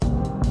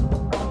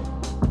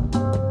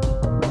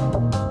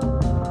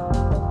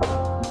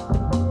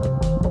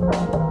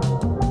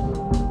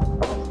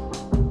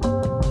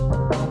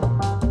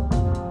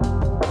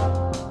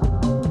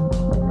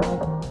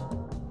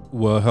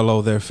Well,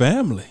 hello there,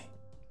 family.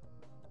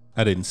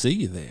 I didn't see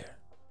you there.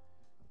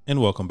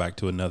 And welcome back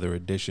to another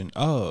edition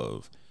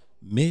of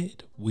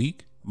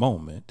Midweek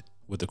Moment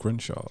with the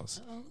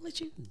Crenshaws. Oh,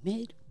 let you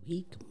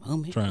midweek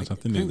moment. Trying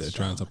something new there.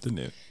 Trying something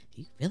new.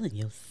 You feeling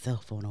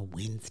yourself on a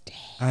Wednesday?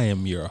 I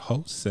am your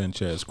host,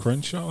 Sanchez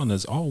Crenshaw, and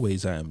as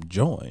always, I am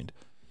joined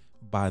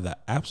by the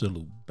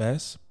absolute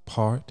best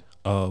part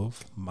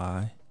of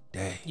my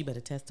day. You better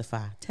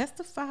testify.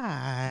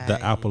 Testify.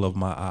 The apple of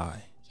my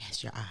eye.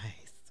 Yes, your eyes.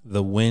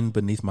 The wind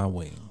beneath my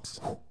wings.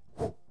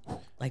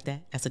 Like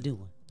that? That's a new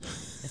one.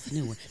 That's a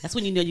new one. That's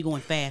when you know you're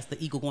going fast. The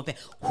eagle going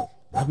fast.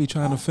 I be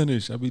trying to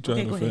finish. Go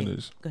ahead.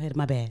 Go ahead.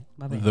 My bad.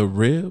 The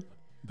rib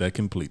that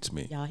completes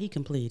me. Y'all, he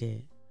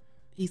completed.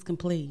 He's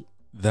complete.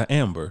 The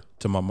amber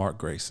to my Mark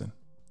Grayson.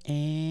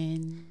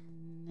 And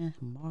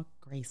Mark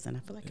Grayson. I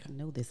feel like I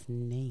know this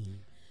name.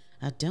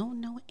 I don't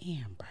know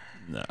Amber.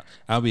 Nah,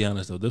 I'll be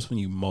honest though. This one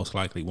you most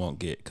likely won't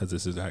get because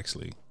this is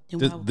actually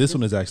Then this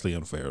one is actually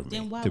unfair of me.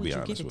 Then why to would be you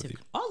honest give it with to you.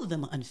 me? All of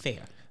them are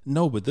unfair.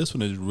 No, but this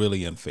one is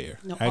really unfair.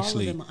 No,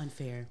 actually, all of them are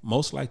unfair.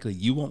 most likely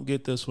you won't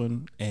get this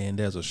one, and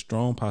there's a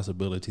strong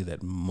possibility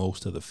that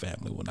most of the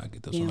family will not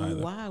get this one Then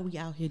either. why are we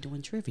out here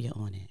doing trivia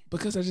on it?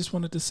 Because I just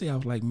wanted to see. I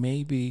was like,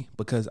 maybe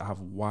because I've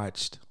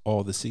watched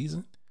all the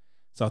season,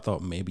 so I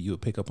thought maybe you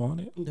would pick up on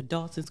it. The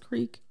Dawson's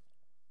Creek.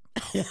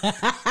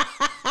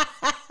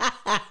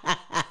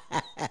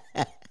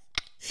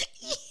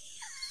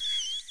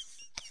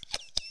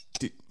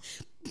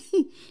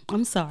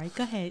 I'm sorry.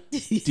 Go ahead.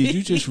 Did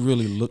you just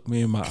really look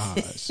me in my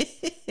eyes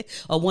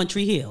Or One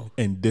Tree Hill.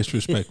 and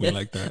disrespect me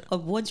like that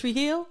Of One Tree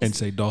Hill. and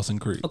say Dawson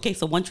Creek? Okay,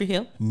 so One Tree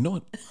Hill.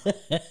 No,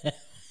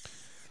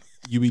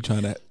 you be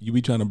trying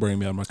to bring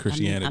me out of my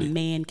Christianity. A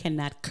man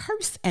cannot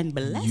curse and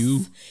bless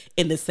You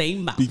in the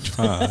same mouth. Be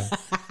trying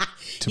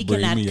to He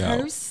bring cannot me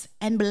out curse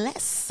and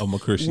bless of my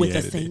with Christianity.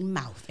 the same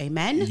mouth.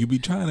 Amen. You be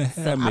trying to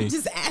have me I'm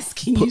just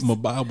asking put you. my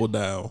Bible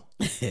down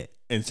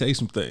and say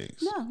some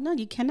things. No,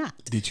 you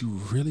cannot. Did you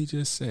really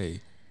just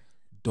say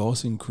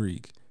Dawson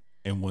Creek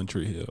and One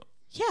Tree Hill?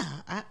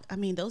 Yeah, I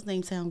mean those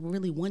names sound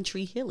really One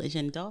Tree Hillish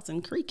and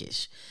Dawson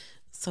Creekish.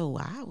 So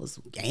I was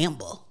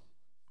gamble.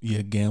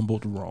 You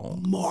gambled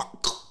wrong.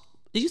 Mark.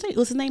 Did you say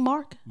what's his name?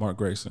 Mark. Mark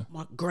Grayson.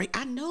 Mark Gray.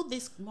 I know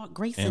this Mark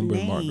Grayson Amber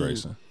name. Mark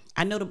Grayson.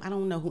 I know them. I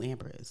don't know who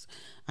Amber is.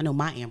 I know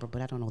my Amber,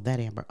 but I don't know that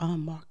Amber.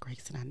 Mark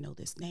Grayson. I know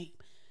this name.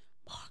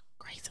 Mark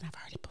Grayson. I've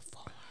heard it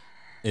before.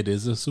 It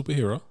is a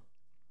superhero.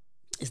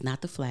 It's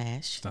not the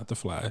Flash. It's not the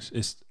Flash.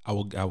 It's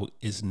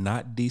It's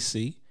not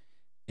DC.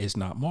 It's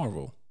not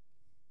Marvel.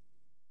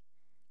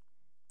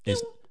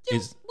 It's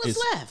What's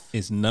left?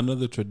 It's none of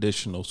the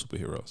traditional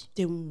superheroes.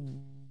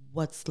 Then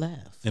what's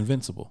left?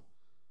 Invincible.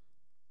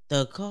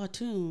 The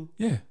cartoon.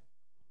 Yeah.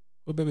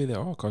 Well, baby, they're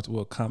all cartoons.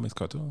 Well, comics,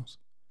 cartoons.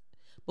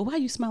 But why are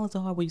you smiling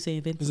so hard when you say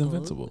Invincible? It's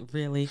Invincible.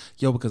 Really?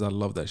 Yo, because I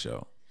love that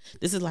show.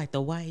 This is like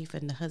the wife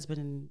and the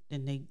husband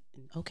and they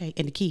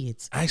and the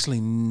kids.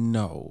 Actually,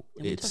 no.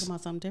 And we're talking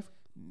about something different.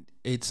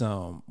 It's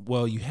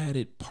well, you had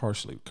it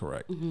partially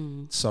correct.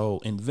 Mm-hmm.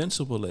 So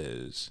Invincible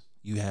is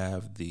you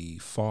have the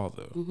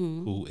father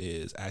who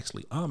is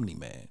actually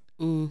Omni-Man.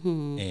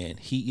 Mm-hmm. And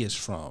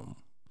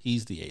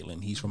he's the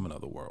alien. He's from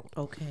another world.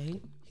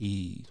 Okay.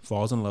 He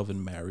falls in love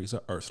and marries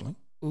an earthling.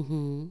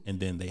 Mm-hmm. And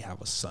then they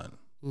have a son.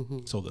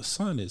 Mm-hmm. So the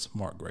son is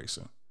Mark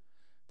Grayson.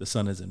 The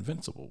son is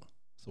Invincible.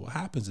 So what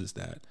happens is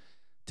that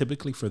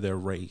typically for their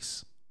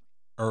race,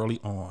 early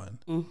on,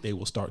 they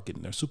will start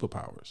getting their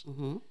superpowers.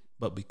 Mm-hmm.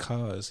 But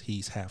because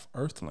he's half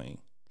earthling,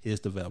 his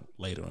developed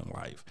later in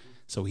life.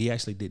 So he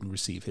actually didn't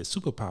receive his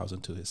superpowers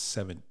until his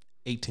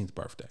 18th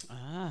birthday.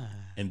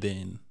 And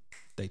then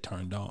they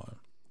turned on.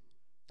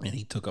 And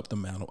he took up the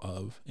mantle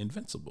of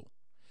Invincible.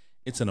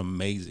 It's an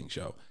amazing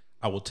show.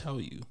 I will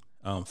tell you,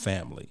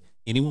 family,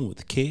 anyone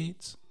with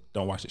kids,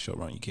 don't watch the show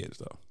around your kids,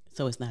 though.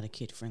 So it's not a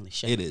kid-friendly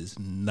show. It is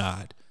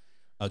not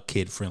a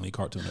kid-friendly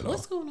cartoon at all.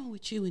 What's going on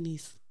with you in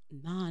these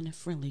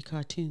non-friendly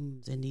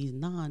cartoons and these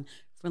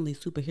non-friendly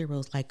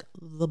superheroes like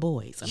The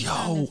Boys?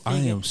 I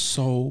am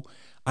so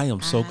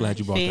glad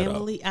you brought that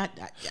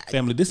up.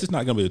 Family, this is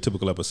not going to be a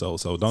typical episode,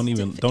 so don't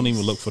even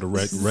look for the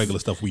regular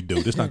stuff we do.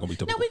 This is not going to be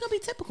typical. No, we're going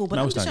to be typical, but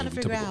I'm just trying to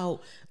figure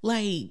out,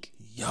 like...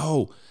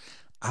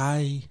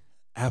 I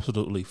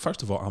absolutely...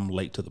 First of all, I'm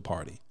late to the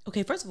party.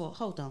 Okay, first of all,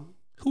 hold on.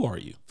 Who are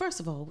you? First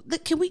of all,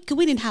 can we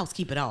didn't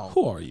housekeep it all?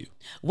 Who are you?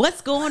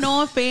 What's going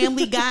on,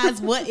 family, guys?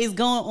 What is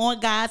going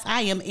on, guys?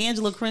 I am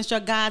Angela Crenshaw,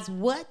 guys.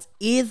 What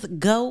is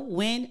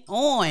going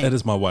on? That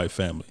is my wife,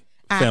 family.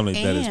 Family,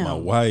 that is my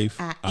wife.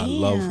 I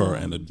love her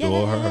and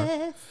adore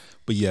her.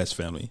 But yes,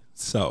 family.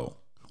 So,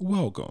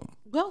 welcome.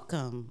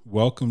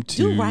 Welcome to...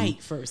 Do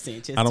right first,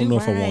 Sanchez. I don't know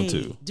if I want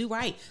to. Do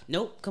right.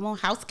 Nope. Come on,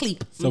 house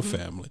clip. So,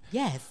 family.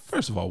 Yes.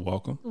 First of all,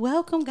 welcome.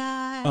 Welcome,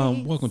 guys.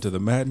 Welcome to the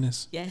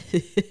madness. Yes.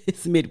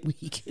 It's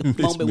midweek.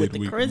 Moment with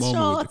the Crenshaws.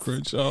 Moment with the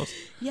Crenshaws.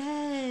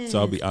 Yes. So,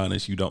 I'll be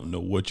honest, you don't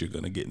know what you're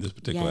going to get in this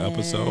particular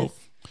episode.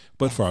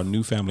 But for our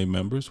new family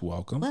members,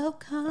 welcome.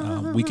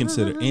 Welcome. We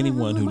consider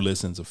anyone who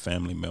listens a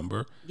family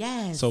member.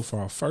 Yes. So for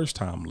our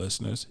first-time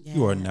listeners,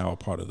 you are now a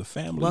part of the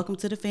family. Welcome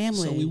to the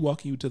family. So we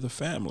welcome you to the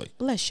family.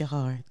 Bless your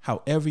heart.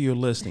 However you're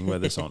listening,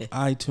 whether it's on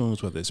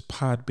iTunes, whether it's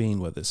Podbean,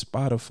 whether it's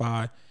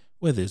Spotify,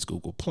 whether it's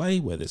Google Play,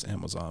 whether it's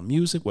Amazon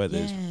Music, whether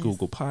it's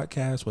Google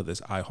Podcasts, whether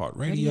it's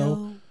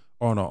iHeartRadio,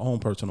 or on our own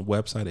personal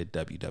website at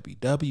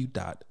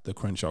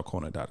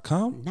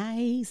www.thecrenshawcorner.com.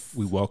 Nice.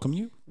 We welcome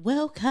you.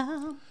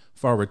 Welcome.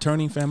 For our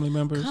returning family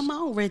members, Come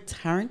on,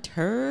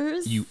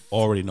 returners. you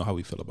already know how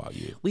we feel about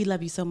you. We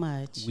love you so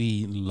much.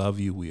 We love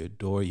you. We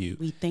adore you.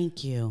 We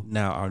thank you.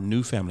 Now, our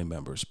new family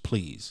members,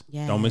 please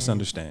don't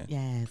misunderstand.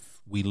 Yes.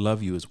 We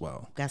love you as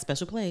well. Got a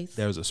special place.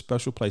 There's a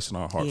special place in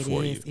our heart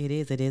for you. It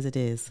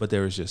is. But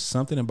there is just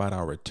something about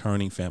our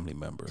returning family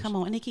members. Come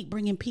on, and they keep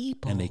bringing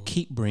people. And they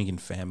keep bringing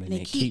family. And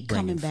they keep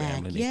coming bringing back.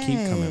 family. And they keep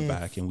coming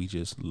back. And we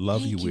just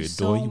love you. We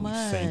adore you. We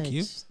thank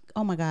you.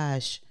 Oh, my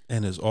gosh.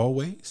 And as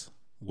always,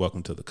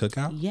 welcome to the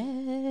cookout.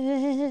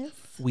 Yes.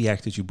 We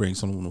ask that you bring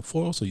some aluminum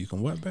foil so you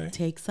can what, babe?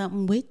 Take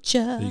something with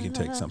you. So you can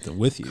take something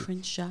with you.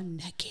 Crenshaw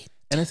Naked.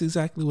 And that's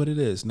exactly what it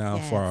is. Now,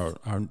 for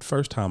our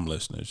first-time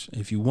listeners,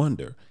 if you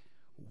wonder,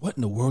 what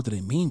in the world do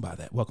they mean by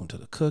that? Welcome to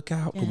the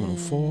cookout, aluminum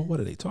foil. What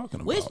are they talking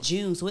about? Well, it's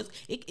June, so it's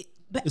It's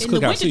in cookout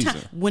the winter season.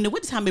 time. When the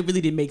winter time, it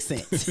really didn't make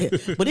sense.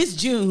 But it's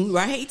June,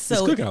 right?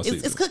 So It's cookout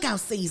season. It's cookout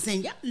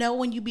season. Y'all know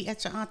when you be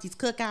at your auntie's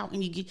cookout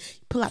and you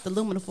pull out the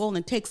aluminum foil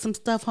and take some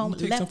stuff home,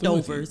 Take something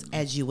with you. leftovers,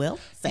 as you will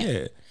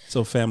say. Yeah.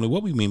 So, family,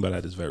 what we mean by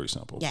that is very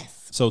simple.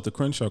 Yes. So, at the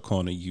Crenshaw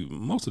Corner,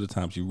 most of the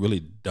times you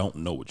really don't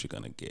know what you're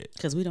going to get.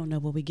 Because we don't know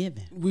what we're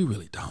giving. We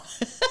really don't.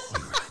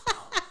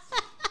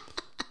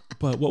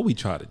 But what we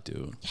try to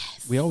do,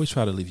 we always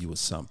try to leave you with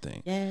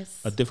something.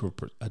 Yes. A different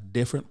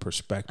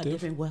perspective. A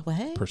different what?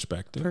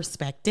 Perspective.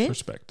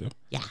 Perspective.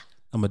 Yeah.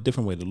 A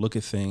different way to look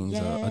at things,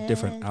 a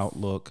different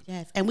outlook.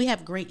 Yes. And we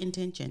have great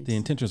intentions. The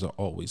intentions are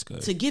always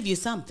good. To give you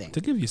something.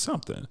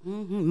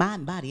 Mm-hmm.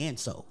 Mind, body, and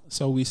soul.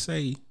 So we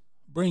say,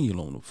 bring your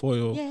aluminum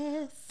foil. Yes.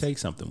 Take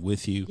something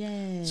with you.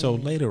 Yes. So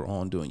later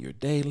on during your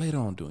day, later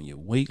on during your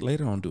week,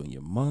 later on during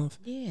your month,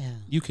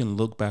 you can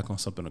look back on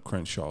something that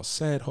Crenshaw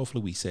said.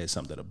 Hopefully we said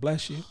something that'll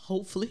bless you.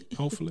 Hopefully.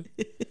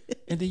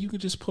 And then you can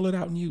just pull it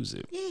out and use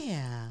it.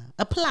 Yeah.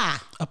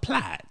 Applied.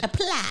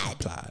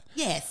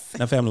 Yes.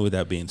 Now, family, with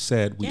that being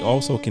said, we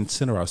also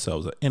consider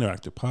ourselves an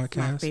interactive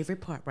podcast. My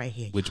favorite part right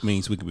here. Which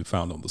means we can be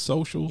found on the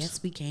socials.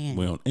 Yes, we can.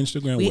 We're on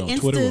Instagram. We're on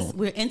Twitter.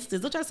 We're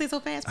Instas. Don't try to say so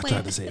fast. I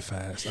tried to say it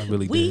fast. I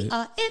really did. We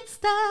are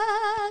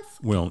Instas.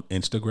 We're on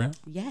Instagram.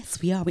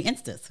 Yes, we are. We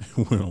Instas.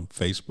 We're on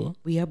Facebook.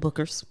 We are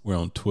bookers. We're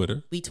on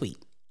Twitter. We tweet.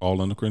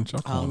 All on the Crenshaw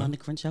Corner. All on the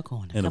Crenshaw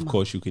Corner. And of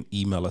course, you can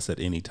email us at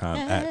any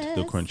time at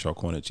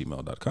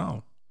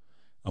thecrenshawcorner@gmail.com.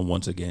 And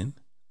once again,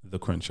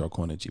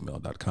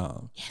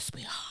 thecrenshawcorner@gmail.com. Yes,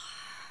 we are.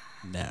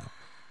 Now,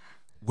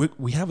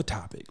 we have a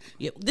topic.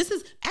 Yeah, this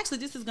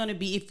is going to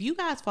be, if you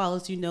guys follow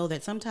us, you know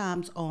that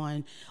sometimes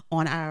on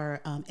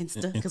our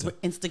Insta, because we're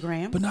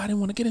Instagram. But no, I didn't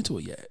want to get into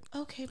it yet.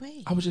 Okay,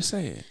 wait. I was just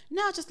saying.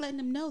 No, just letting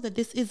them know that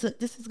this is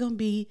going to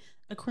be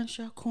a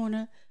Crenshaw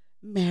Corner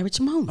marriage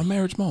moment. A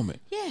marriage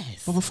moment.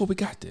 Yes. But before we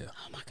got there.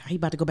 Oh my God, he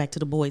about to go back to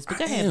the boys. But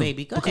go ahead,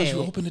 baby. Go ahead. Because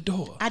you opened the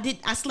door.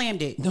 I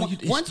slammed it. No,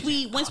 once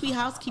we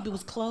housekeep, it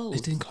was closed.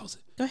 It didn't close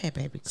it. Go ahead,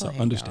 baby. Go ahead,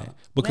 understand. y'all.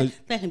 Because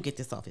let him get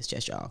this off his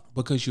chest, y'all.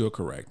 Because you're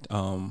correct.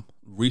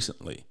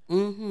 Recently,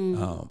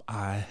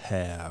 I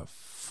have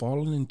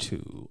fallen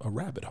into a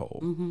rabbit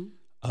hole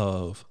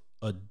of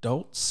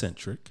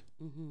adult-centric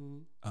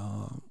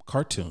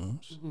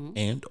cartoons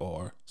and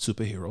or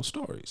superhero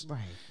stories.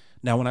 Right.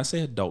 Now, when I say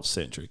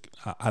adult-centric,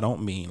 I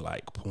don't mean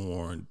like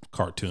porn,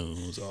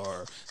 cartoons,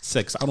 or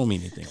sex. I don't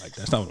mean anything like that.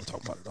 That's not what I'm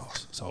talking about at all.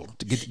 So,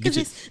 to get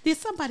there's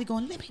somebody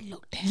going, let me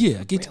look down.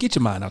 Yeah, get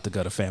your mind out the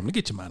gutter, family.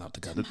 Get your mind out the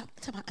gutter. Talk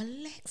about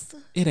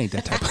Alexa. It ain't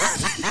that type of...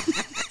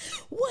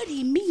 What do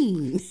you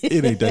mean?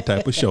 It ain't that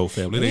type of show,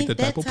 family. It ain't that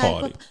type of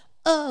party.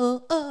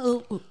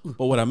 Oh.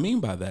 But what I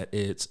mean by that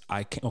is,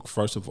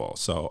 first of all,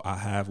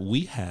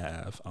 we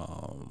have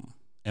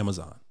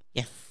Amazon.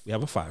 Yes. We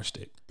have a Fire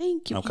Stick.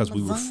 Thank you. Because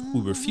we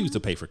refuse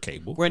to pay for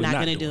cable. We're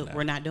not doing it.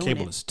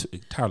 Cable is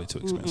entirely too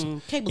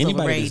expensive. Cable's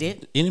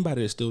overrated.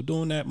 Anybody that's still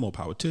doing that, more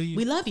power to you.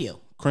 We love you.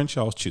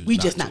 Crenshaw's choose. We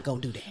just not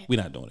gonna do that.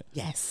 We're not doing it.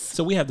 Yes.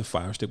 So we have the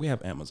Fire Stick. We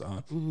have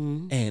Amazon,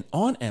 and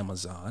on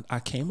Amazon,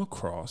 I came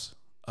across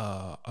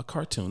a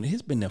cartoon.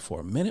 It's been there for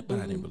a minute, but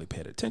I didn't really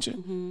pay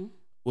attention.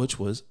 Which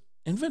was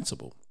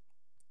Invincible.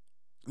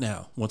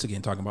 Now, once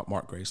again, talking about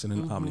Mark Grayson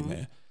and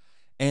Omni-Man.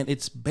 And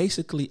it's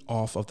basically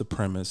off of the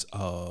premise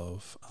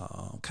of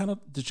kind of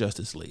the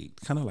Justice League,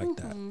 kind of like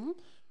that.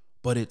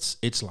 But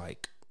it's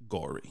like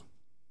gory.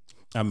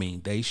 I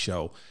mean, they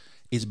show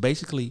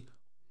really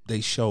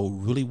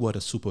what a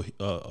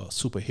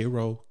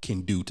superhero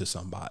can do to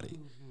somebody.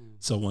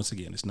 So once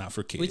again, it's not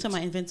for kids. We talking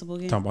about Invincible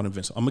again? Talking about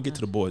Invincible. I'm gonna get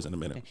to the boys in a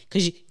minute.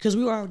 Because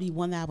we were already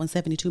 1 hour and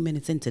 72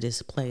 minutes into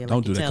this play.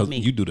 Don't do that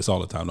because you do this all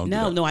the time. Don't do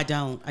that. No, I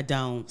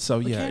don't. So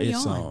yeah,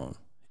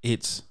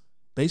 it's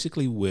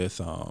basically with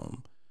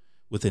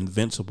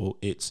Invincible.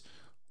 It's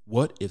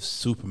what if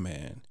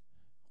Superman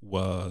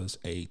was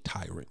a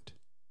tyrant.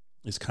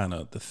 It's kind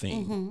of the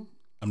theme.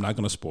 I'm not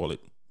going to spoil it.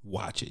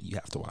 Watch it. You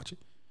have to watch it.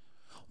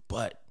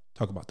 But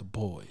talk about The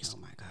Boys. Oh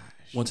my gosh.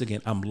 Once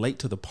again, I'm late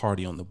to the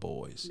party on The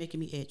Boys.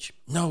 Making me itch.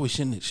 No, it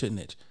shouldn't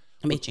itch.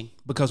 I'm itching.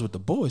 Because with The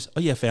Boys, oh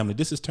yeah, family,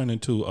 this has turned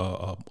into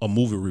a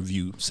movie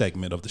review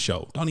segment of the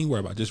show. Don't even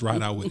worry about it. Just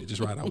ride out with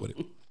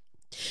it.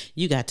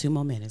 You got 2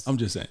 more minutes. I'm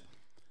just saying.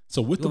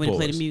 So with you The want Boys.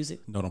 Me to play the music?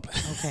 No, don't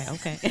play.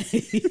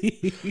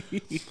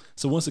 Okay.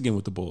 So once again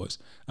with The Boys,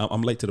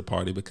 I'm late to the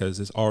party because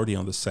it's already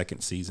on the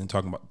 2nd season.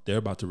 Talking about they're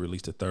about to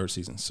release the 3rd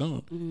season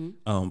soon.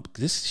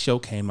 This show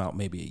came out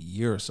maybe a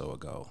year or so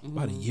ago,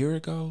 about a year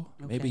ago,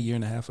 maybe a year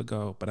and a half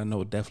ago, but I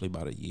know definitely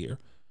about a year.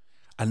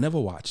 I never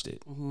watched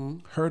it.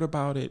 Heard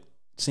about it,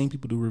 seen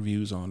people do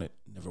reviews on it,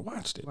 never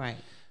watched it. Right.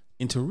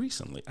 Until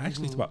recently,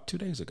 actually, it's about 2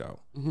 days ago.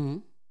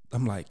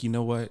 I'm like, you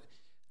know what?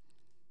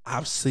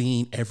 I've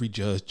seen every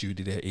Judge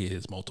Judy there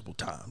is multiple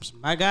times.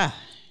 My God.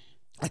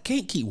 I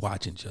can't keep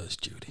watching Judge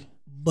Judy.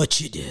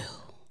 But you do.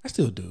 I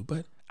still do,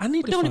 but I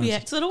need to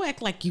find... So don't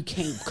act like you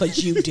can't,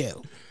 because you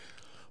do.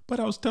 But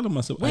I was telling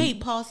myself... Wait,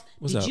 pause.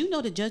 Did up? you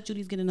know that Judge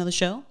Judy's getting another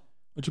show?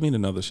 What you mean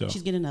another show?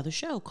 She's getting another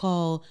show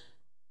called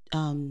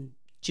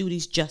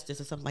Judy's Justice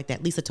or something like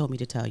that. Lisa told me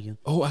to tell you.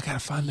 Oh, I got to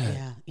find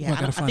that. Yeah.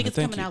 Oh, I think it's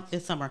coming out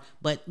this summer,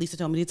 but Lisa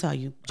told me to tell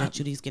you Judge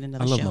Judy's getting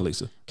another show. I love my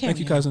Lisa. Thank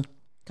you, cousin.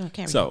 Go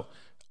carry on.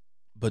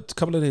 But a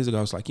couple of days ago,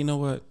 I was like, you know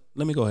what?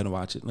 Let me go ahead and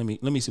watch it. Let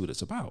me see what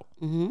it's about.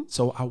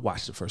 So I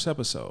watched the first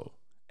episode,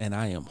 and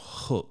I am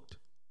hooked.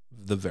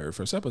 The very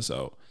first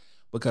episode,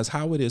 because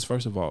how it is,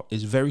 first of all,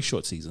 it's very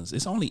short seasons.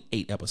 It's only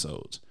 8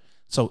 episodes,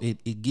 so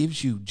it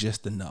gives you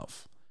just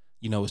enough.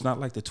 You know, it's not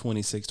like the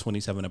 26,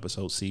 27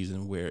 episode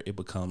season where it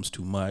becomes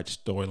too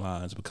much.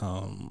 Storylines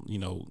become,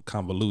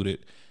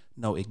 convoluted.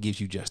 No, it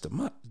gives you just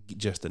enough.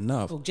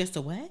 Oh, just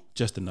a what?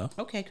 Just enough.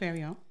 Okay,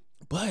 carry on.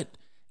 But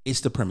it's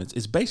the premise.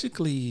 It's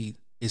basically,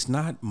 it's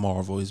not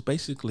Marvel. It's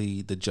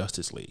basically the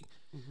Justice League.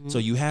 So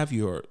you have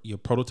your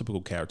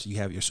prototypical character. You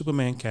have your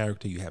Superman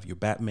character. You have your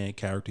Batman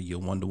character, your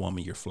Wonder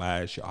Woman, your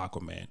Flash, your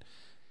Aquaman.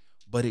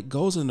 But it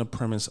goes in the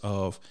premise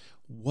of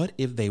what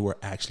if they were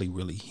actually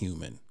really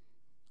human?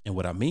 And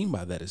what I mean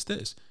by that is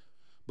this.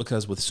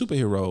 Because with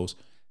superheroes,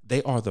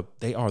 they are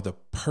the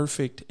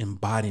perfect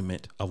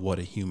embodiment of what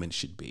a human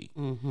should be.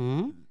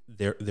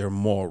 They're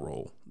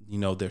moral.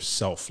 They're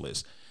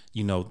selfless.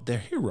 They're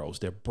heroes.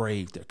 They're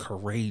brave. They're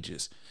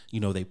courageous.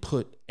 They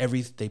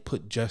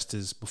put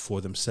justice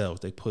before themselves.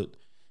 They put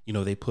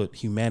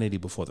humanity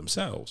before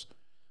themselves.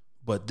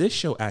 But this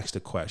show asked the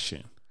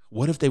question,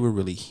 what if they were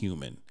really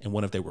human? And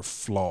what if they were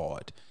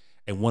flawed?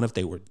 And what if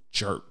they were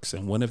jerks?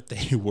 And what if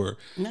they were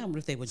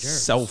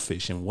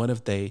selfish? And what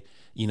if they,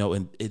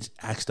 and it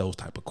asks those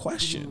type of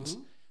questions.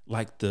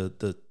 Like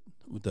the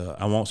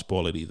I won't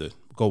spoil it either.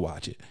 Go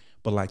watch it.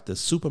 But like the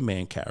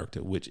Superman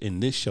character, which in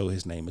this show,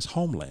 his name is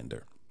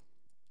Homelander.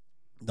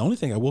 The only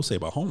thing I will say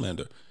about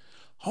Homelander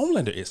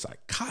is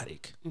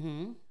psychotic.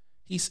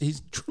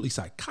 He's truly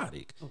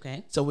psychotic.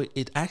 Okay. So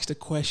it asks the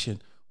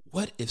question,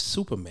 what if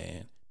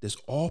Superman, this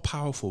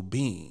all-powerful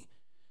being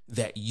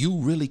that you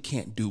really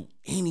can't do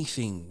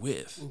anything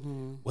with,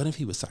 what if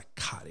he was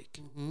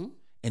psychotic?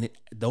 And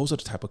those are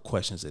the type of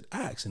questions it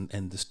asks. And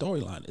the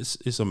storyline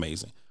is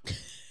amazing.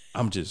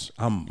 I'm just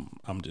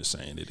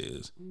saying it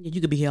is. You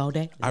could be here all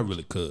day. I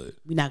really could.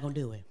 We're not gonna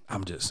do it.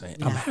 I'm just saying.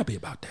 I'm happy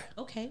about that.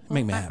 Okay.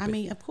 Make me happy. I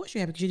mean, of course you're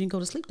happy because you didn't go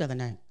to sleep the other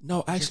night.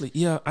 No, actually,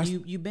 yeah.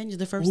 You binged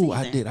the first season.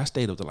 I did. I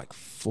stayed up to like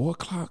 4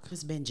 o'clock.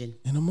 Just binging.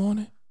 In the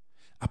morning.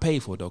 I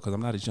paid for it though because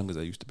I'm not as young as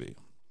I used to be.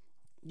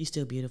 You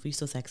still beautiful. You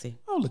still sexy.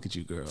 Oh, look at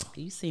you, girl.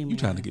 You see me. You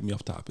trying to get me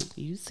off topic.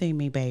 You see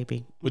me,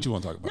 baby. What you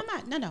want to talk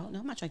about? No,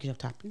 I'm not trying to get off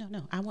topic.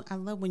 No. I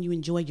love when you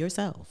enjoy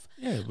yourself.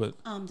 Yeah, but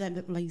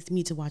that leads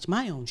me to watch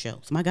my own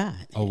shows. My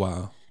God. Oh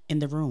wow. In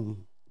the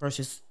room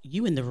versus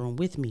you in the room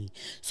with me.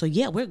 So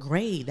yeah, we're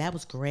great. That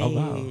was great. Oh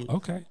wow.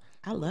 Okay.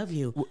 I love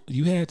you. Well,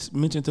 you had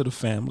mentioned to the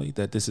family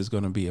that this is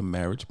going to be a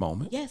marriage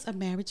moment. Yes, a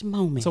marriage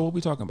moment. So what are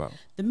we talking about?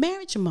 The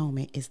marriage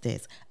moment is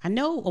this. I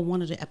know on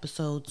one of the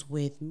episodes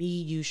with me,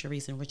 you,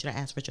 Sharice, and Richard, I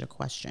asked Richard a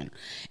question.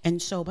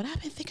 And so, but I've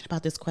been thinking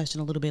about this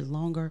question a little bit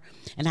longer,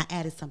 and I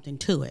added something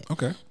to it.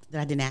 Okay.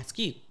 That I didn't ask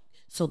you.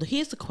 So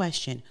here's the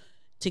question.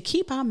 To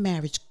keep our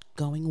marriage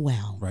going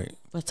well. Right.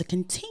 For us to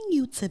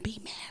continue to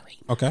be married.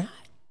 Okay.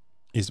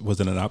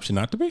 Was it an option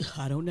not to be?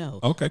 I don't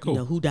know. Okay,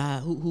 cool. Who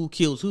died, who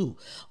kills who.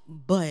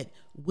 But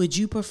would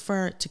you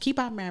prefer to keep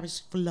our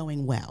marriage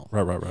flowing well?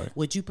 Right.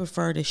 Would you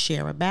prefer to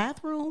share a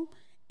bathroom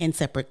and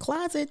separate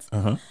closets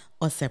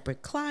or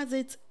separate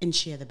closets and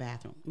share the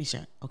bathroom? Let me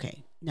share.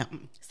 Okay. No.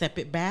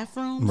 Separate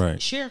bathrooms, right.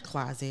 Share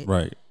closet.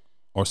 Right.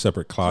 Or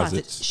separate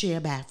closets. Share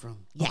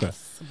bathroom. Yes.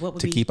 Okay. What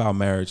would to keep our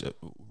marriage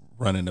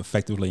running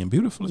effectively and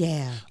beautifully?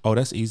 Yeah. Oh,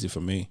 that's easy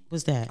for me.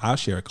 What's that? I'll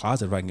share a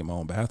closet if I can get my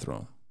own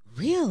bathroom.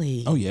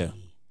 Really? Oh, yeah.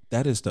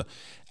 That is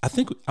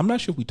I'm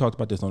not sure if we talked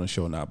about this on the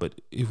show or not, but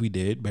if we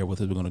did, bear with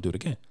us, we're going to do it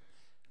again.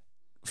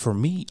 For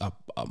me,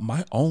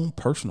 my own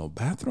personal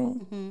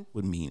bathroom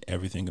would mean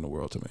everything in the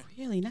world to me.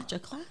 Really? Not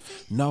your closet?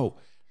 No,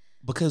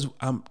 because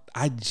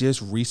I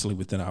just recently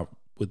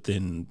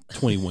within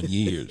 21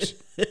 years,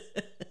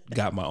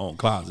 got my own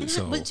closet.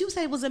 So, but you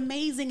said it was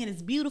amazing and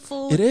it's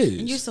beautiful. It is.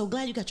 And you're so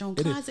glad you got your own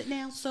closet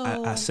now. So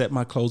I set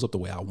my clothes up the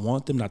way I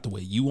want them, not the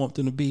way you want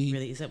them to be.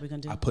 Really? Is that what we're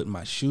going to do? I put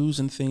my shoes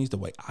and things the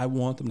way I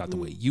want them, not the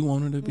way you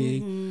want them to be.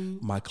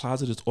 My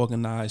closet is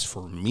organized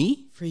for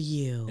me. For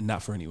you. And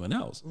not for anyone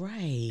else.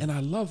 Right. And I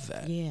love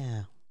that.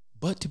 Yeah.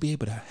 But to be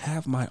able to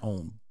have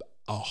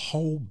a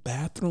whole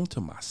bathroom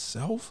to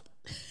myself,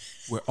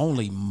 where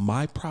only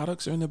my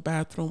products are in the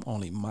bathroom,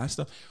 only my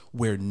stuff,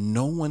 where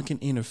no one can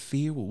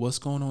interfere with what's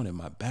going on in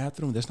my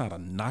bathroom. There's not a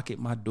knock at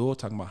my door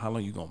talking about how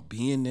long you're going to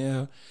be in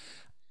there.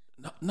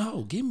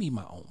 No, give me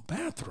my own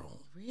bathroom.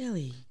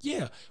 Really?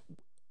 Yeah.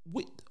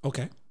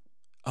 Okay.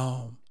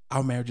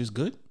 Our marriage is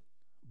good,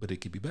 but it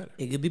could be better.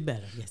 It could be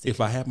better. Yes.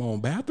 If I had my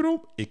own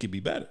bathroom, it could be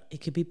better.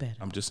 It could be better.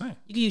 I'm just saying.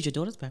 You can use your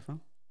daughter's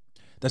bathroom.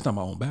 That's not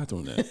my own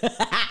bathroom then.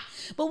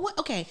 But what?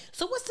 Okay,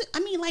 so what's the? I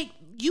mean, like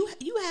you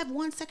have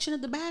one section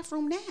of the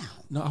bathroom now.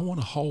 No, I want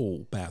a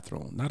whole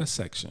bathroom, not a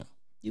section.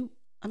 You're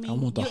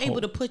whole.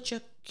 able to put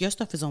your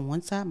stuff is on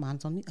one side,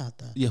 mine's on the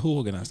other. Yeah, who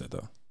organized that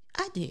though?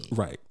 I did.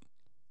 Right.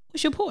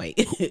 What's your point?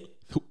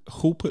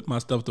 Who put my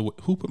stuff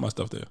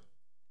there?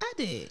 I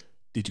did.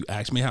 Did you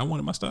ask me how I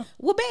wanted my stuff?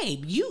 Well,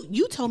 babe,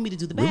 you told me to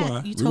do the bath.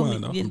 Rewind, You told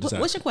rewind, me. no,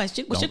 What's your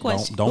question? What's your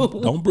question?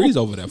 Don't breeze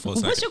over that for a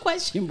second. What's your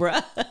question,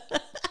 bruh?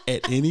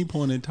 At any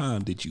point in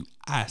time, did you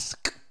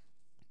ask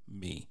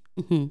me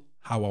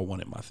how I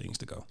wanted my things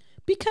to go?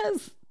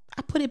 Because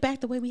I put it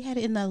back the way we had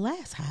it in the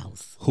last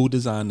house. Who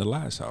designed the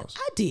last house?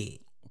 I did.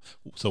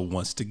 So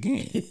once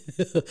again.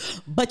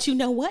 But you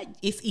know what?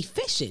 It's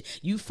efficient.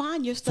 You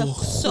find your stuff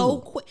so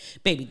quick.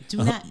 Baby, do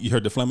not. You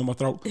heard the phlegm in my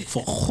throat?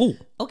 For who?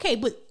 Okay,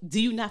 but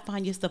do you not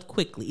find your stuff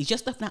quickly? Is your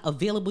stuff not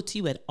available to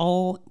you at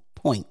all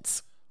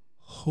points?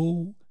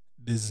 Who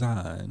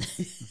designed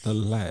the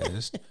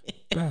last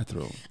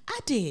bathroom? I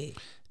did.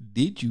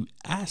 Did you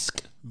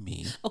ask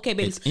me? Okay,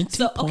 baby.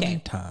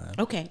 Time.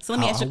 Okay, so let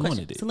me ask you a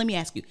question. So let me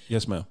ask you.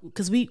 Yes, ma'am.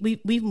 Because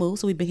we've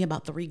moved, so we've been here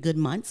about 3 good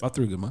months. About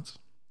 3 good months.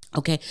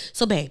 Okay,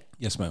 so babe.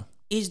 Yes, ma'am.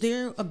 Is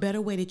there a better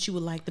way that you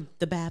would like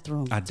the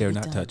bathroom? I dare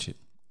not touch it.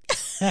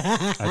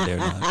 I dare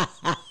not.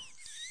 I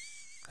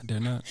dare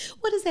not.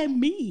 What does that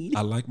mean?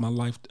 I like my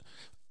life.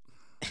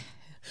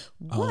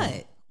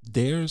 What?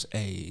 There's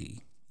a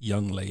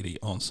young lady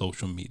on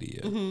social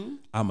media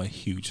I'm a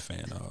huge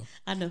fan of.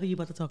 I know who you're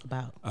about to talk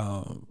about.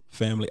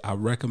 Family, I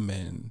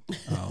recommend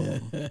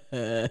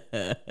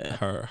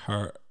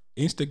her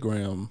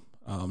Instagram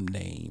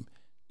name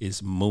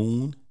is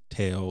Moon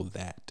Tell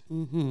That.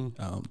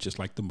 Just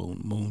like the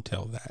moon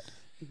tell that.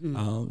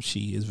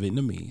 She is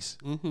Vietnamese.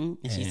 And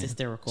she's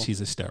hysterical. She's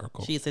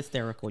hysterical. She's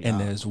hysterical, y'all. And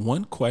there's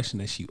one question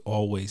that she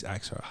always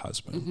asks her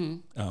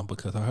husband,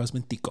 because her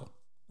husband Tico.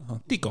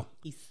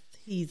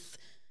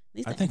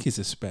 I think he's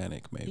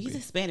Hispanic, maybe. He's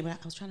Hispanic, but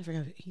I was trying to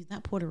figure out. He's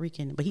not Puerto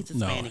Rican, but he's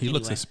Hispanic. No, he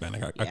looks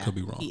Hispanic. I could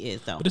be wrong. He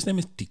is, though. But his name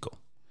is Tico.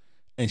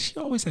 And she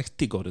always asks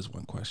Tico this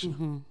one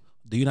question.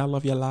 Do you not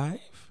love your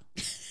life?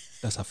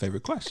 That's her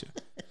favorite question.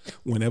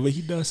 Whenever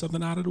he does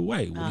something out of the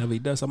way, whenever he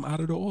does something out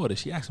of the order,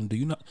 she asks him, "Do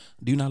you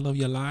not love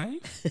your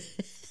life?"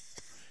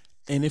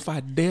 And if I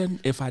dare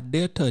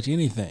touch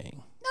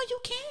anything, no, you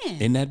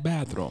can in that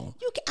bathroom,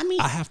 you can. I mean,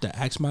 I have to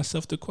ask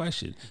myself the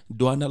question: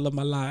 do I not love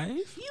my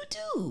life? You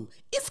do.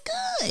 It's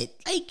good.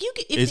 Like you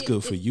can. It's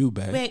good for you,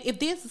 babe. But if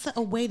there's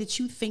a way that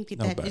you think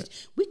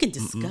we can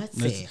discuss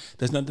it.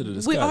 There's nothing to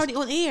discuss. We're already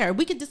on air.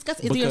 We can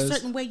discuss. Is there a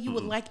certain way you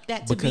would like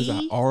that to be? Because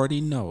I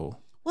already know.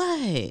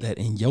 What? That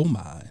in your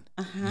mind,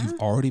 you've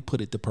already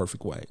put it the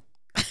perfect way.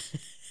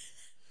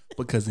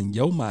 Because in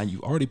your mind,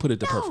 you already put it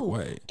the perfect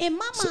way. In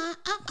my mind,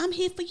 I'm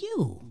here for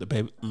you. The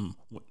baby.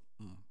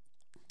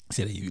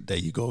 See, there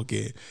you go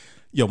again.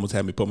 You almost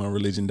had me put my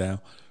religion down.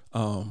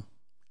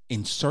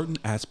 In certain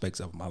aspects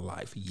of my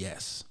life,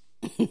 yes,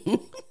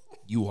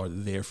 you are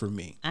there for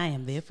me. I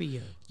am there for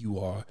you. You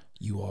are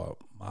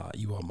my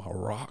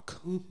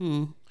rock.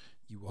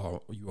 You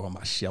are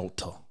my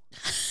shelter.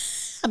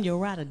 I'm your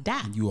ride or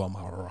die. You are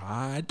my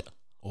ride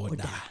or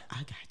die.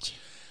 I got you.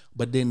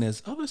 But then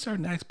there's other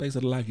certain aspects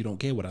of the life you don't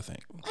care what I think.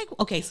 Like,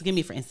 okay, so give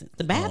me for instance,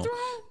 the bathroom?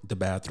 The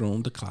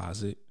bathroom, the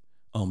closet,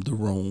 the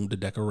room, the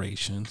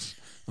decorations,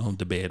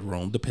 the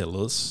bedroom, the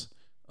pillows.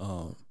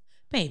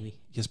 Baby.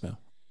 Yes, ma'am.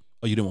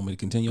 Oh, you didn't want me to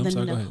continue? I'm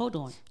sorry, go ahead. Hold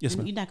on. Yes,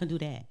 ma'am. You're not going to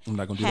do that. I'm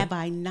not going to do that. Have that.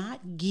 I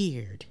not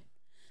geared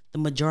the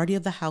majority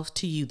of the house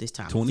to you this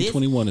time?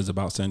 2021 is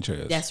about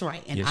Sanchez. That's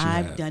right. And yes,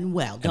 I've done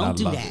well. Don't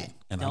do that.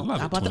 And I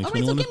love it.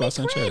 2021 is about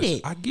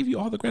Sanchez. I give you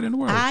all the credit in the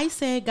world. I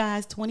said,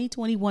 guys,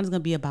 2021 is going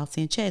to be about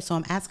Sanchez. So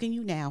I'm asking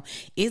you now,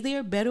 is there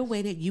a better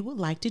way that you would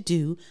like to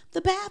do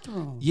the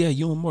bathroom? Yeah,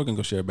 you and Morgan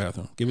go share a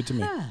bathroom. Give it to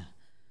me.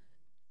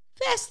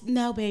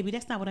 No, baby.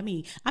 That's not what I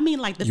mean. I mean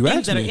like the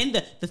things that are in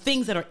the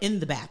things that are in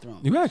the bathroom.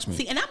 You asked me.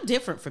 See, and I'm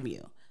different from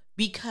you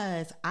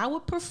because I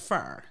would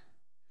prefer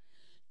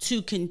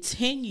to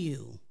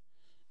continue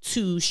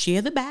to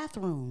share the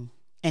bathroom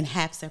and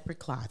have separate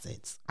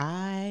closets.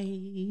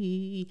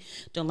 I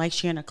don't like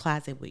sharing a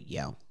closet with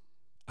yo.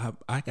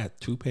 I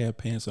got 2 pair of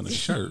pants on a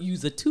shirt.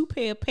 Use a 2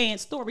 pair of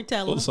pants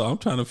storyteller. So I'm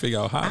trying to figure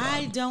out how.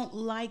 I don't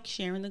like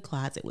sharing the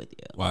closet with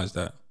you. Why is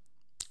that?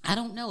 I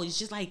don't know. It's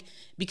just like,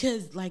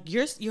 because like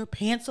your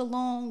pants are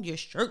long, your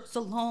shirts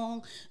are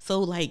long, so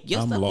like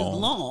your stuff is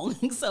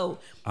long. So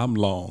I'm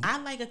long. I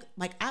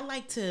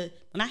like to,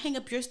 when I hang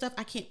up your stuff,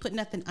 I can't put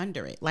nothing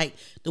under it. Like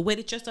the way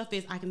that your stuff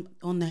is, I can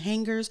on the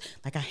hangers,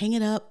 like I hang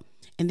it up,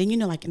 and then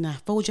and I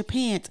fold your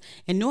pants.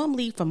 And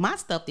normally for my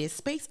stuff, there's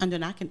space under,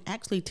 and I can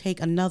actually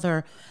take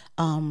another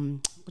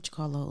what you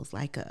call those,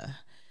 like a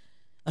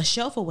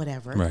shelf or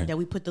whatever, right, that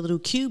we put the little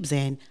cubes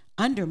in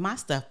under my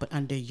stuff. But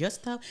under your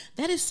stuff,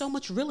 that is so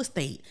much real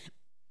estate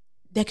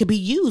that could be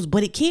used,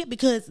 but it can't,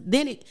 because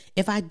then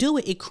if I do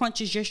it, it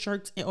crunches your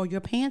shirts or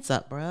your pants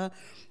up, bruh.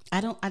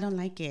 I don't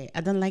like it.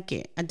 I don't like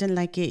it.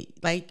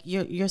 Like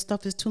your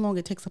stuff is too long.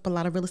 It takes up a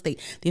lot of real estate.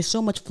 There's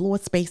so much floor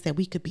space that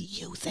we could be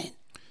using.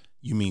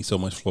 You mean so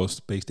much floor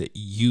space that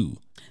you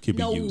could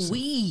be using?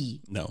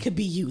 We could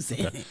be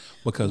using. Okay.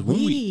 Because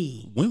when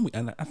we,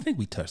 and I think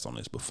we touched on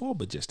this before,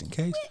 but just in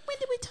case. When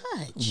did we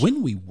touch?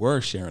 When we were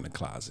sharing a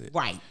closet.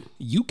 Right.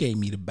 You gave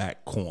me the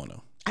back corner.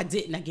 I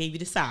didn't. I gave you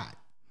the side.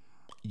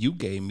 You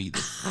gave me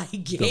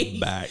the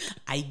back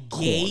I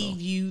gave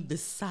you the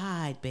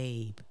side,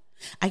 babe.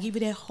 I gave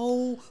you that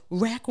whole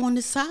rack on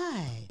the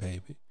side.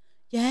 Baby.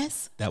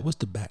 Yes? That was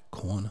the back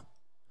corner.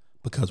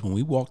 Because when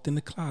we walked in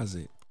the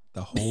closet,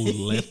 the whole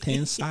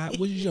left-hand side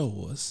was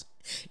yours.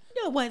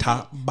 No, what?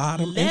 Top,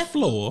 bottom, and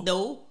floor.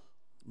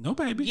 No,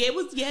 baby. Yeah, it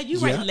was. Yeah, you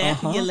right.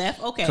 Left. You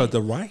left. Okay. Because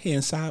the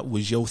right-hand side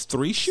was your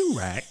 3 shoe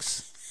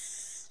racks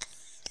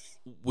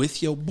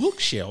with your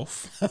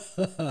bookshelf.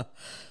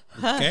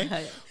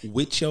 Okay.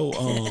 With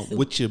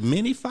your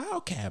mini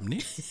file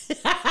cabinet.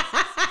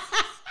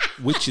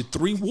 With your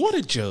 3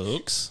 water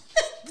jugs.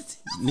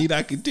 Need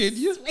I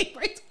continue?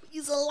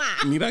 He's a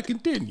lie. Need I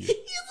continue?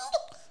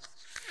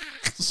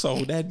 So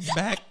that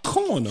back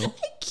corner,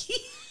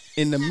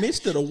 in the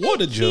midst of the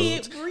water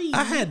jugs,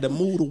 I had to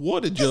move the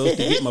water jugs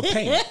to get my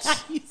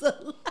pants.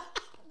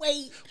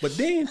 Wait. But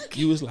then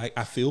you was like,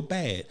 I feel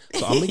bad.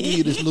 So I'm going to give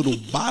you this little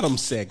bottom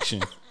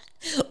section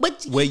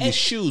where your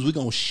shoes, we're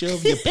going to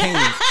shove your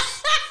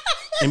pants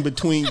in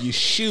between your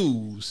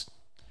shoes.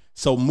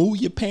 So move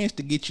your pants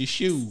to get your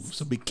shoes.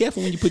 So be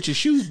careful when you put your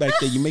shoes back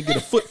there. You may get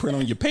a footprint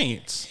on your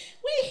pants.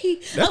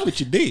 That's what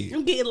you did.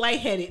 I'm getting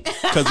lightheaded.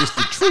 Because it's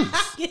the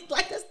truth.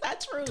 Like that's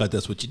not true. Because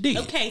that's what you did.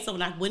 Okay, so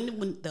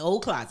when the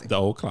old closet. The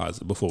old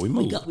closet, before we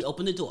moved. We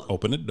opened the door.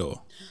 Open the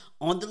door.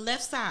 On the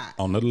left side.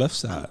 On the left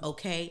side.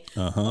 Okay.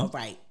 All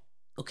right.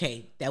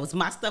 Okay, that was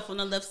my stuff on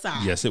the left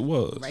side. Yes, it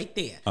was. Right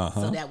there.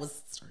 So that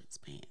was shirts,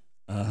 pants.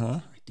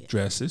 Right there.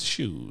 Dresses,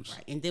 shoes.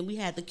 Right. And then we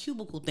had the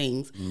cubicle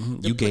things.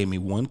 You gave me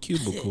one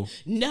cubicle.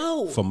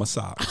 No. For my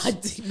socks.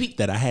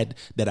 that I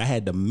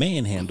had to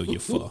manhandle you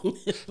for.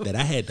 That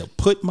I had to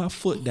put my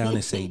foot down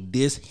and say,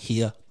 this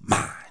here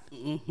mine.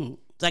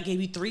 So I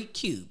gave you 3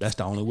 cubes. That's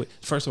the only way.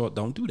 First of all,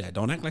 don't do that.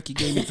 Don't act like you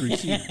gave me 3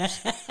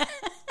 cubes.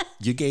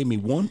 You gave me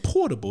one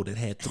portable that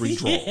had 3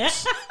 drawers. That's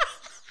still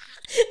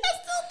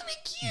 3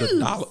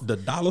 cubes. The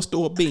dollar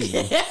store bin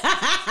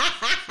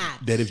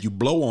that if you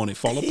blow on it,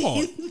 fall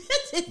apart.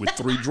 With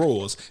 3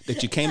 drawers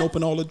that you can't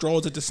open all the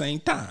drawers at the same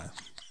time.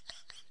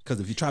 Because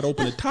if you try to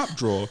open the top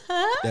drawer,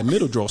 that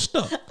middle drawer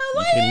stuck. You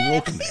can't even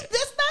open that.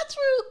 That's not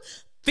true.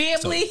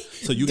 Family.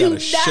 So you got to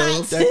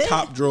shove that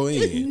top drawer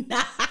in.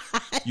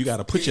 You got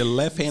to put your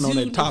left hand on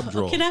that top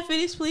drawer. Can I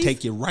finish, please?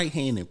 Take your right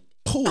hand and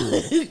pull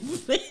that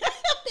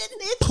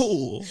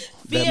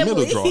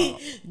middle drawer.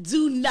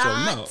 Do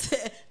not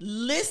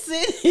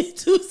listen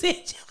to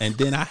Sancho. And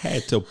then I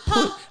had to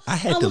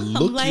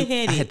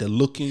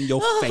look in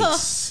your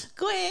face.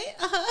 Go ahead.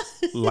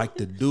 Like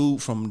the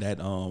dude from that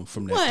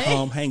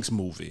Tom Hanks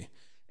movie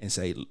and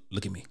say,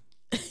 look at me.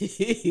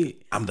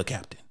 I'm the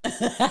captain.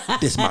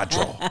 This my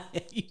draw.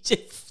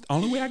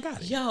 Only way I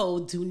got it. Yo,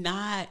 do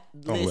not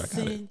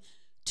listen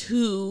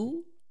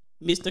to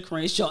Mr.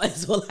 Crenshaw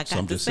is all I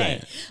got to say.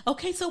 Saying.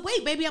 Okay, so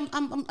wait, baby, I'm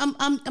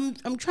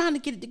trying to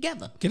get it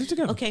together. Get it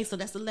together. Okay, so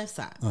that's the left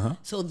side.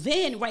 So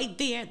then right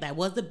there, that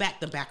was the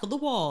back of the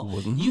wall.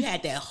 Mm-hmm. You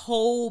had that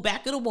whole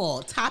back of the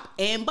wall, top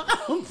and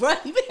bottom, bro.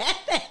 You had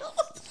that.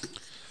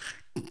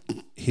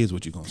 Here's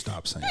what you're gonna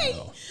stop saying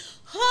though.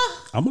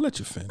 I'm gonna let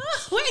you finish.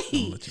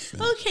 Wait.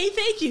 Okay,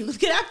 thank you.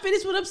 Can I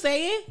finish what I'm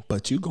saying?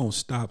 But you gonna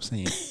stop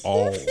saying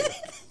all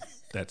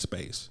that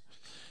space.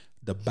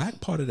 The back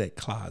part of that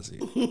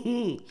closet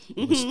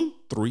was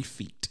 3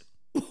 feet.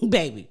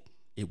 Baby.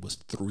 It was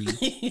 3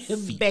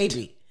 feet.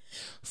 Baby.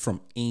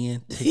 From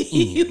end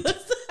to end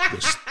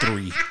was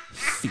 3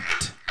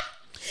 feet.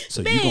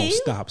 So you gonna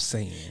stop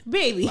saying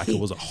baby, like it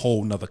was a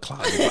whole nother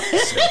closet by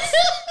itself.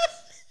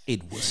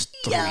 It was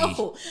 3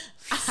 feet.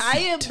 I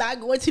am not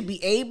going to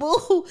be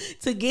able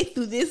to get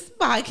through this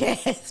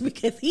podcast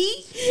because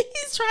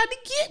he's trying to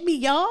get me,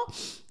 y'all.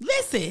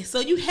 Listen,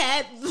 so you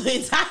had the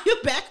entire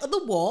back of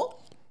the wall.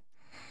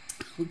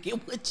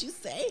 Get what you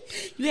say.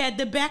 You had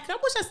the back. I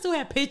wish I still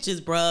had pictures,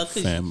 bro.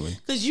 Family.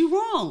 Because you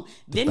wrong.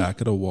 The back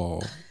of the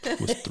wall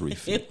was 3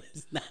 feet. It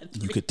was not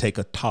 3. You could take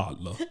a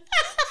toddler,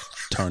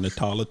 turn the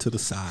toddler to the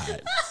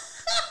side,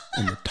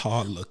 And the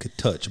toddler could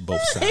touch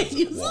both sides of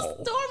the wall. You're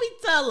a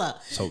storyteller.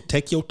 So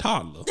take your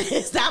toddler.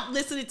 Stop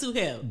listening to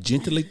him.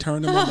 Gently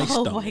turn them on their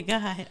stomach. Oh my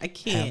God, I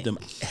can't.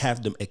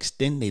 Have them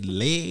extend their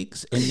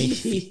legs and their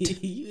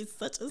feet. You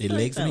such a Their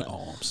legs and their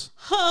arms.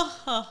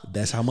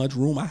 That's how much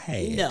room I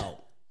had.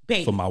 No,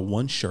 baby. For my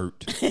one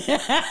shirt and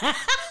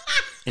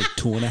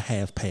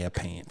 2.5 pair of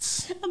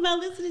pants. I'm not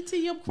listening to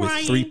you crying.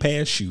 With 3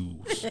 pair of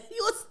shoes.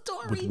 You a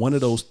story. With one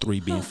of those 3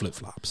 being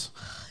flip-flops.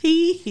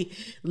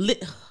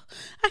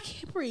 I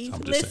can't breathe.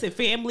 Listen,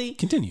 family.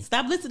 Continue.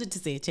 Stop listening to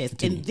Sanchez.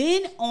 Continue. And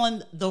then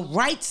on the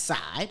right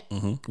side.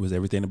 Was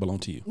everything that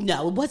belonged to you?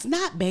 No, it was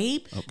not,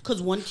 babe.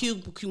 Because one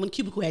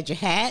cubicle had your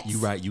hats. You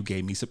right. You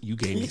gave me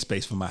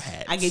space for my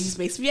hats. I gave you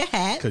space for your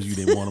hats. Because you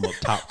didn't want them up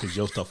top because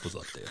your stuff was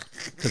up there.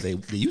 Because they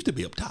used to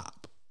be up top.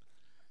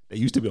 They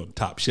used to be on the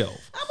top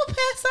shelf. I'm going to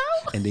pass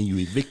out. And then you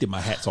evicted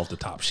my hats off the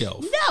top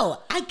shelf. No,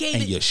 I gave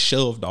and you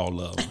shoved all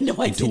of them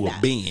into a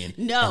bin.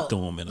 No. And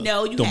threw them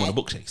in a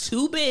bookcase.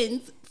 2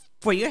 bins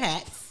for your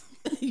hats.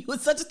 You were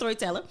such a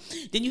storyteller.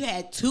 Then you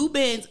had 2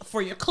 bins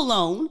for your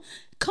cologne.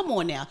 Come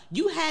on now.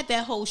 You had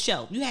that whole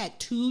shelf. You had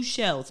 2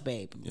 shelves,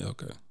 babe. Yeah,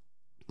 okay.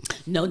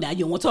 No, now you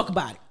don't want to talk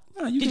about it.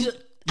 No, I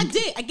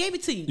did. I gave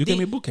it to you. You gave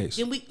me a bookcase.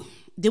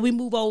 Then we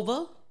move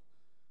over.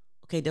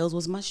 Okay, those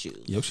was my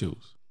shoes. Your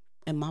shoes.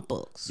 And my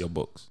books. Your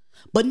books.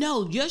 But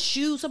no, your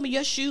shoes, some of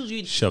your shoes,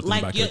 you shoved in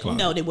the back of the closet.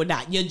 No, they were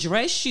not. Your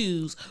dress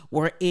shoes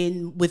were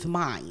in with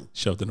mine.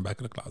 Shoved in the back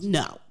of the closet.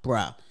 No,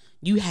 bruh.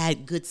 You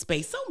had good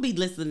space. Don't be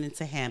listening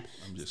to him.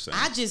 I'm just saying.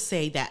 I just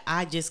say that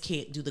I just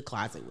can't do the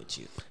closet with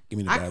you. Give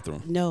me the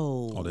bathroom.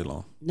 No. All day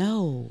long.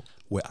 No.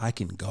 Where I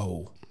can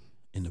go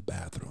in the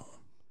bathroom,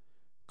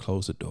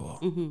 close the door,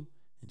 and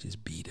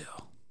just be there.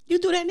 You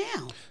do that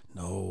now.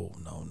 No.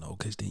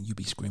 Because then you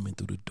be screaming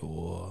through the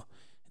door,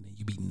 and then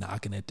you be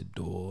knocking at the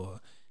door,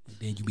 and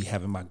then you be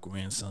having my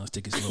grandson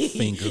stick his little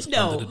fingers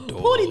under the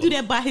door. Pootie do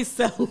that by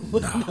himself.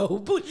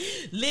 No.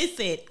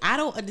 Listen, I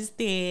don't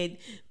understand.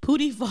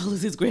 Pootie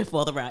follows his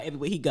grandfather around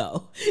everywhere he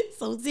go.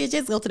 So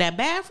just go to that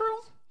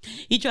bathroom.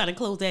 He try to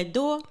close that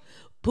door.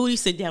 Pootie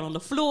sit down on the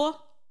floor.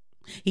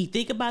 He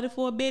think about it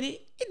for a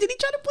minute, and then he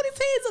try to put his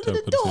hands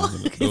under the door.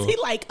 Because he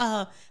like,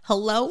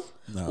 hello?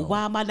 No.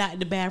 Why am I not in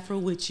the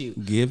bathroom with you?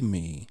 Give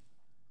me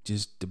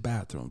just the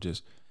bathroom,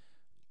 just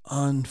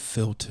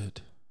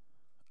unfiltered,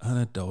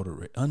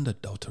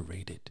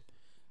 unadulterated.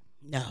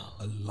 No.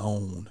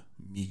 Alone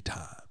me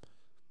time.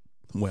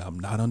 Where I'm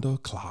not under a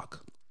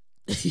clock.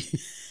 I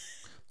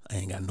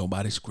ain't got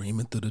nobody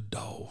screaming through the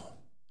door.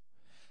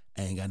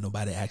 I ain't got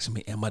nobody asking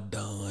me, am I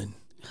done?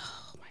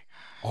 Oh my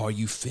God. Are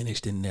you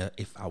finished in there?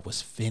 If I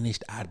was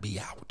finished, I'd be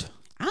out.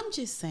 I'm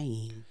just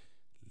saying.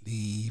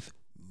 Leave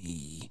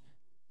me.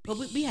 But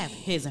we have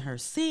his and her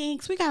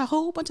sinks. We got a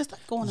whole bunch of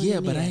stuff going on. Yeah,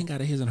 but I ain't got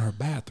a his and her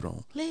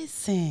bathroom.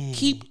 Listen.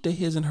 Keep the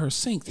his and her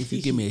sinks if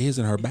you give me a his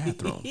and her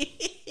bathroom.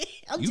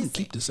 You can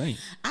keep the sink.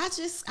 I'll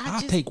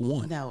take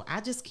one. No, I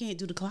just can't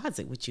do the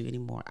closet with you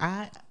anymore.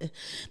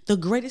 The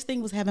greatest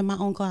thing was having my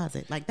own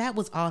closet. Like, that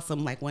was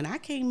awesome. Like, when I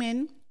came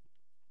in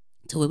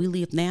to where we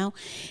live now,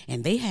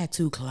 and they had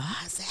 2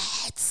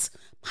 closets.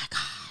 My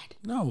God.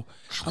 No,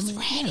 I was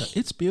ready. Yeah,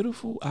 it's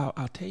beautiful.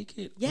 I'll take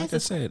it. Yes, like I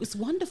said, it's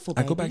wonderful,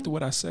 baby. I go back to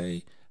what I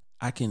say.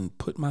 I can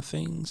put my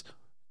things.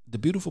 The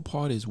beautiful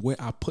part is where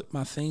I put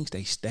my things,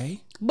 they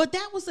stay. But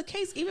that was the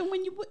case even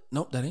when you would.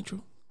 Nope, that ain't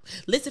true.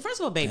 Listen, first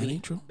of all, baby. That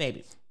ain't true.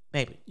 Baby.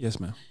 Yes,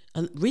 ma'am.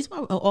 Reason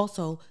why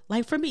also,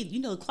 like, for me,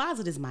 the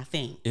closet is my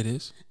thing. It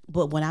is.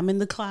 But when I'm in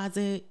the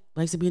closet,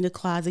 I used to be in the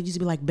closet, I used to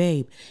be like,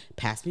 babe,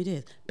 pass me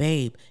this.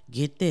 Babe,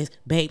 get this.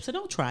 Babe, so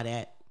don't try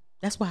that.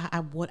 That's why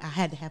I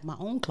had to have my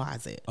own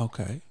closet.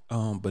 Okay.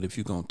 But if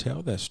you're going to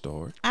tell that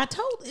story.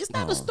 It's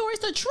not a story,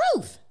 it's the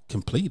truth.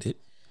 Complete it.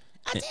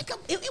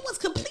 It was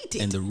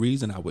completed. And the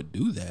reason I would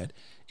do that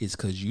is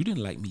because you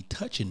didn't like me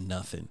touching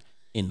nothing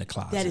in the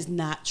closet. That is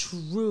not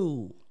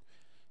true.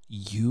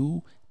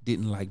 You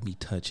didn't like me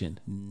touching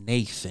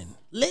Nathan.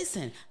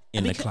 Listen.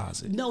 In the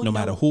closet. No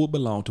matter who it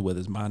belonged to, whether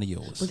it's mine or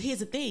yours. But here's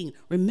the thing.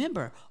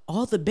 Remember,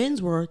 all the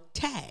bins were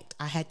tagged.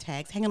 I had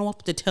tags hanging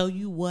off to tell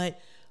you what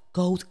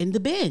goes in the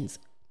bins.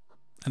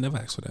 I never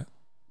asked for that.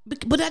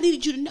 But I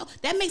needed you to know.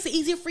 That makes it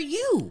easier for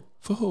you.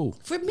 For who?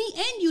 For me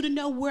and you to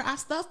know where our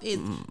stuff is.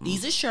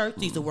 These are shirts.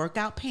 These are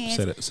workout pants.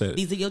 Say it.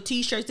 These are your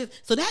t-shirts.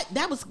 So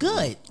that was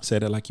good. Say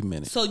that like you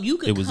meant it. So you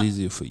could. It was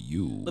easier for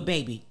you. But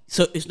baby,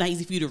 so it's not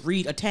easy for you to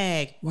read a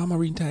tag. Why am I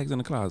reading tags in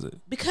the closet?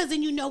 Because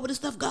then you know where the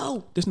stuff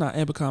go. This not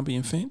Abercrombie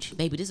and Finch.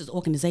 Baby, this is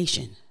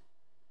organization.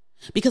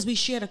 Because we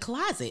shared a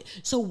closet.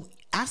 So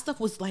our stuff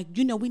was like,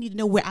 we need to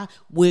know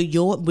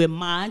where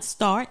mine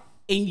start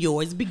and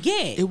yours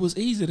begin. It was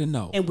easy to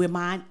know. And where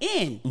mine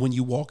end. When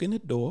you walk in the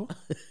door,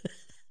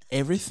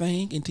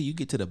 everything until you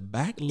get to the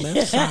back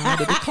left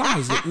side of the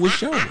closet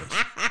was yours.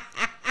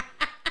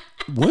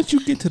 Once you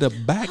get to the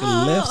back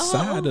left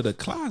side of the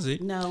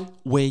closet,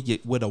 where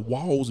the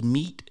walls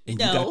meet and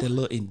you got that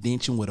little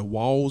indention where the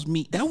walls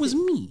meet, that was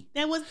me.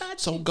 That was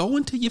not So go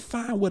until you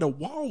find where the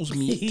walls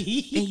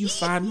meet and you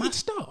find my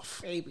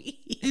stuff. Baby.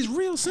 It's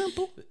real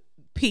simple.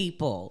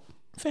 People.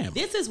 family.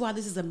 This is why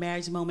this is a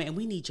marriage moment, and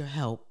we need your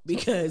help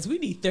because we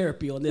need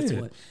therapy on this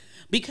one.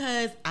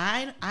 Because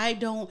I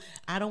don't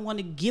want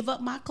to give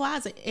up my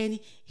closet, and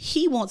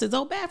he wants his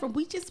own bathroom.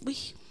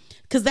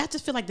 Because that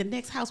just feel like the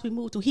next house we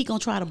move to, he gonna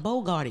try to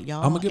bogart it,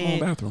 y'all. I'm gonna get my own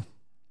bathroom.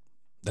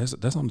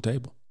 That's on the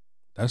table.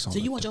 That's on. So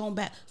you want your own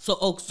bath? So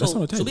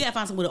we gotta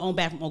find someone with an own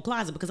bathroom, own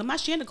closet, because I'm not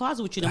sharing the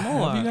closet with you no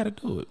more. How you gotta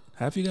do it?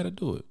 How you gotta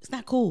do it? It's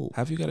not cool.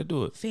 How you gotta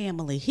do it?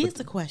 Family. Here's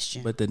the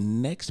question. But the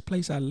next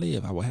place I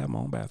live, I will have my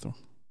own bathroom.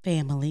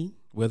 Family.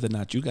 Whether or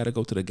not you gotta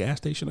go to the gas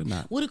station or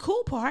not. Well, the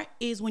cool part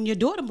is when your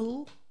daughter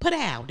move, put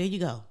out. There you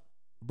go,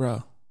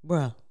 bruh.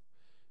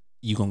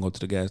 You gonna go to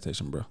the gas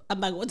station, bruh?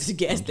 I'm not going to the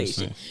gas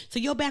station. So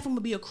your bathroom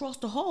will be across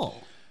the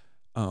hall.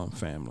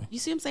 Family. You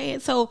see what I'm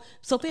saying? So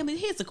family,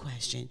 here's the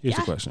question. Here's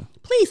the question.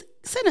 Please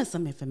send us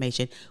some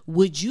information.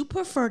 Would you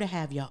prefer to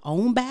have your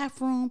own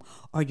bathroom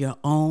or your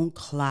own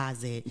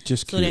closet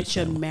so that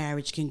your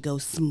marriage can go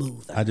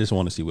smoother? I just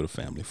want to see where the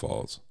family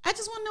falls. I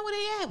just want to know where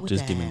they at with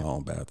just that. Give me my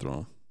own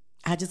bathroom.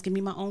 I just give me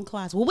my own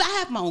closet. Well, I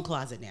have my own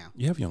closet now.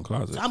 You have your own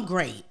closet. So I'm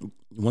great.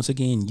 Once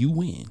again, you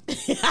win.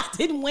 I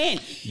didn't win.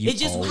 It's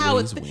just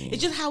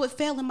how it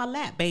fell in my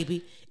lap,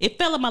 baby. It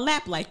fell in my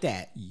lap like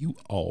that. You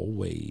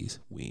always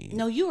win.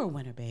 No, you're a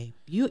winner, babe.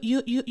 You're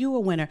a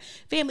winner.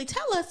 Family,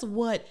 tell us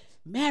what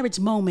marriage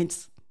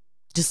moments,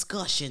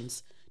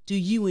 discussions do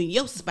you and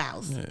your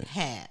spouse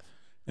have.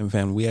 And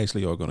family, we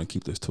actually are going to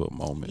keep this to a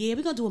moment. Yeah,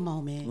 we're going to do a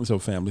moment. So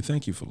family,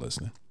 thank you for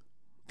listening.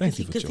 Thank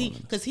you for joining us.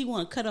 Because he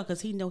want to cut off because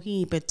he know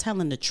he ain't been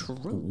telling the truth.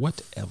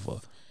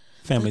 Whatever.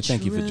 Family,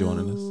 thank you for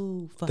joining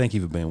us. Thank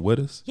you for being with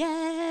us.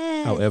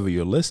 Yes. However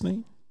you're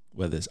listening,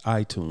 whether it's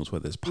iTunes,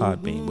 whether it's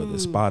Podbean, whether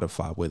it's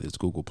Spotify, whether it's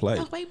Google Play.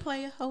 Oh, wait,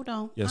 player. Hold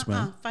on. Yes,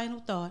 ma'am. Final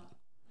thought.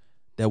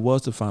 That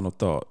was the final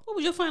thought. What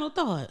was your final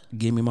thought?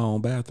 Give me my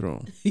own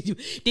bathroom.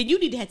 Then you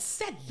need to have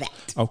said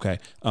that. Okay.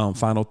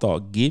 Final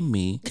thought. Give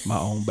me my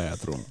own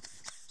bathroom.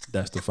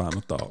 That's the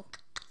final thought.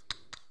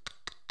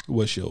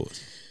 What's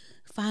yours?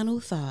 Final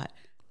thought.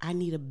 I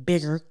need a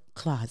bigger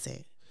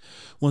closet.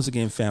 Once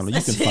again, family,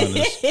 you can find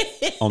us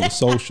on the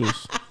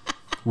socials.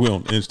 We're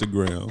on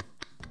Instagram.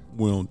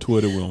 We're on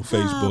Twitter. We're on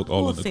Facebook.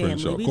 All in the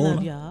Crenshaw Corner.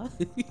 Love y'all.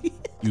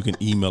 You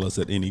can email us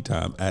at any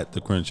time at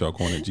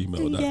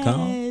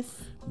thecrenshawcorner@gmail.com. Yes.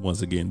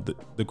 Once again,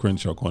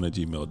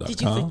 thecrenshawcorner@gmail.com.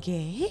 Did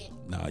you forget?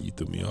 Nah, you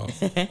threw me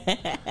off.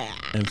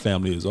 And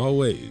family, as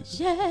always,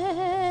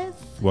 yes.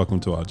 welcome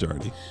to our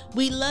journey.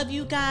 We love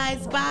you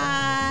guys.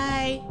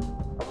 Bye.